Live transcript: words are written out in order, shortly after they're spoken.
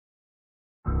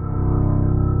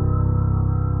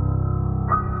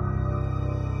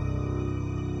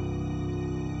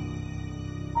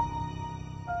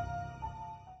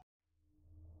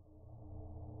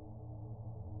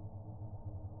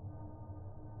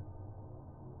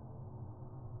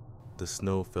The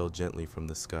snow fell gently from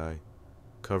the sky,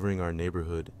 covering our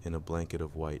neighborhood in a blanket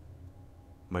of white.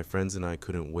 My friends and I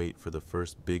couldn't wait for the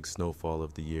first big snowfall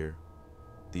of the year.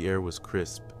 The air was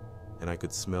crisp, and I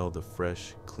could smell the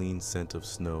fresh, clean scent of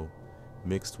snow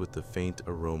mixed with the faint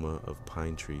aroma of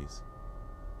pine trees.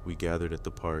 We gathered at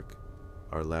the park,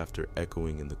 our laughter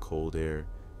echoing in the cold air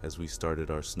as we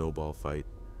started our snowball fight.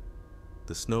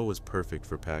 The snow was perfect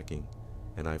for packing,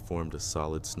 and I formed a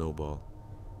solid snowball,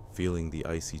 feeling the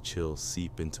icy chill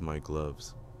seep into my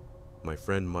gloves. My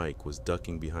friend Mike was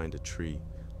ducking behind a tree,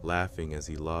 laughing as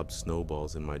he lobbed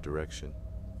snowballs in my direction.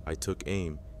 I took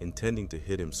aim, intending to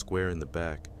hit him square in the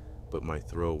back, but my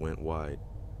throw went wide.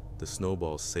 The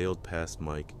snowball sailed past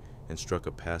Mike and struck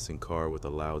a passing car with a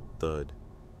loud thud.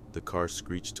 The car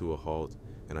screeched to a halt,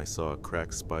 and I saw a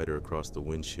cracked spider across the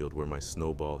windshield where my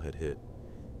snowball had hit.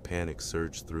 Panic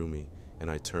surged through me, and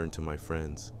I turned to my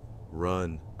friends.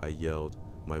 "Run!" I yelled,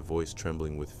 my voice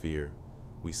trembling with fear.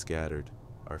 We scattered,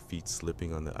 our feet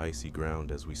slipping on the icy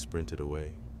ground as we sprinted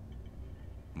away.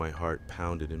 My heart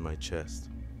pounded in my chest,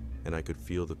 and I could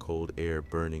feel the cold air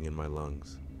burning in my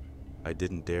lungs. I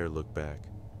didn't dare look back,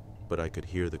 but I could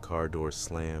hear the car door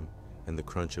slam and the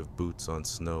crunch of boots on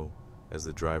snow as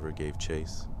the driver gave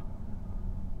chase.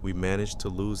 We managed to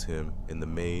lose him in the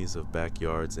maze of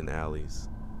backyards and alleys,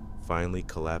 finally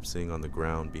collapsing on the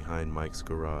ground behind Mike's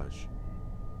garage.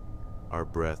 Our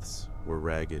breaths were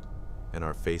ragged, and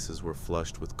our faces were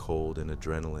flushed with cold and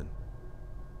adrenaline.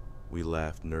 We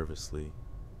laughed nervously,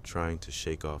 trying to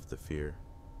shake off the fear.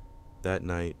 That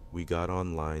night, we got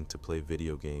online to play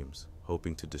video games,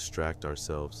 hoping to distract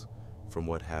ourselves from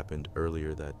what happened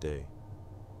earlier that day.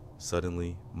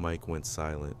 Suddenly, Mike went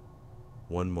silent.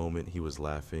 One moment he was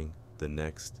laughing, the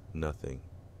next, nothing.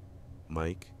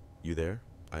 "Mike, you there?"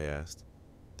 I asked.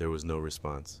 There was no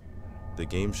response. The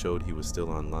game showed he was still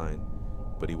online,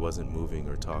 but he wasn't moving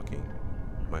or talking.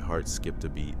 My heart skipped a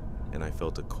beat, and I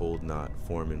felt a cold knot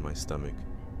form in my stomach.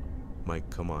 "Mike,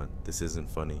 come on, this isn't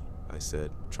funny," I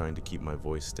said, trying to keep my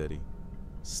voice steady.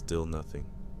 Still nothing.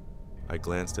 I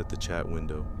glanced at the chat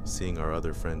window, seeing our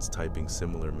other friends typing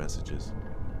similar messages.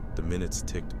 The minutes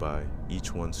ticked by,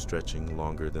 each one stretching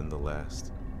longer than the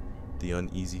last. The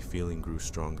uneasy feeling grew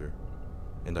stronger,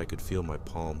 and I could feel my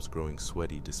palms growing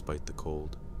sweaty despite the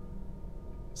cold.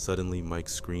 Suddenly,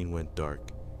 Mike's screen went dark,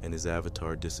 and his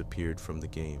avatar disappeared from the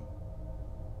game.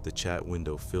 The chat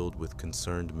window filled with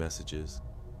concerned messages,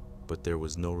 but there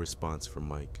was no response from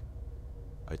Mike.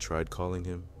 I tried calling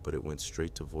him, but it went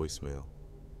straight to voicemail.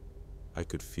 I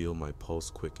could feel my pulse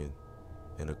quicken,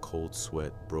 and a cold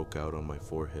sweat broke out on my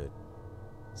forehead.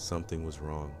 Something was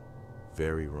wrong,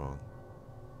 very wrong.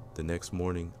 The next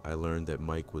morning, I learned that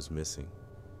Mike was missing.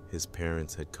 His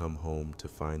parents had come home to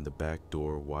find the back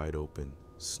door wide open,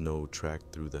 snow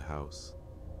tracked through the house.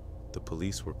 The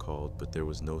police were called, but there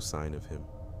was no sign of him.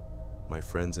 My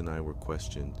friends and I were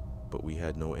questioned, but we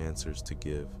had no answers to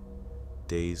give.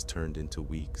 Days turned into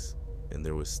weeks, and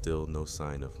there was still no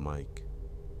sign of Mike.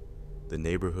 The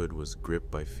neighborhood was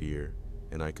gripped by fear,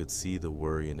 and I could see the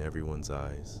worry in everyone's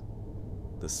eyes.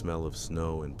 The smell of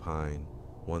snow and pine,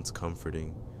 once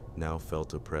comforting, now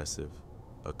felt oppressive,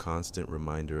 a constant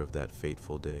reminder of that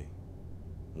fateful day.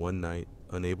 One night,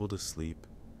 unable to sleep,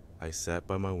 I sat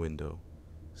by my window,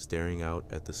 staring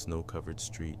out at the snow-covered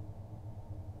street.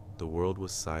 The world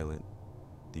was silent,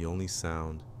 the only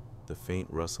sound, the faint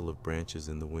rustle of branches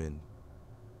in the wind.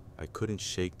 I couldn't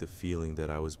shake the feeling that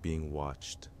I was being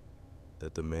watched,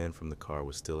 that the man from the car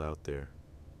was still out there,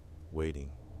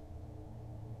 waiting.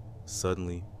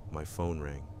 Suddenly, my phone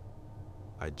rang.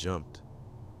 I jumped,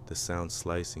 the sound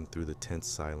slicing through the tense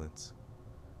silence.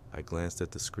 I glanced at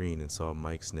the screen and saw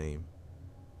Mike's name.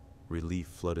 Relief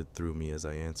flooded through me as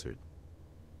I answered.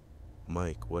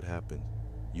 "Mike, what happened?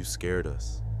 You scared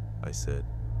us," I said,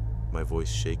 my voice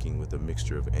shaking with a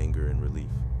mixture of anger and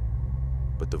relief.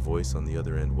 But the voice on the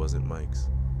other end wasn't Mike's.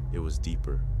 It was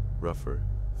deeper, rougher,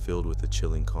 filled with a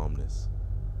chilling calmness.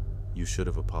 "You should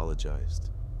have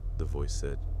apologized," the voice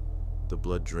said. The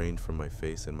blood drained from my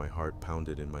face and my heart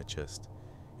pounded in my chest.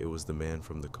 It was the man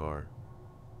from the car.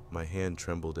 My hand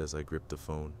trembled as I gripped the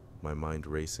phone, my mind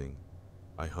racing.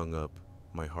 I hung up,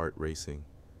 my heart racing.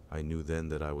 I knew then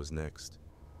that I was next.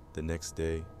 The next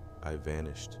day, I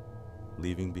vanished,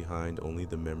 leaving behind only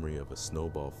the memory of a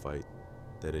snowball fight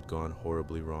that had gone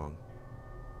horribly wrong.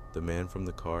 The man from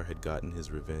the car had gotten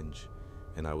his revenge,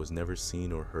 and I was never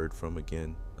seen or heard from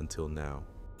again until now.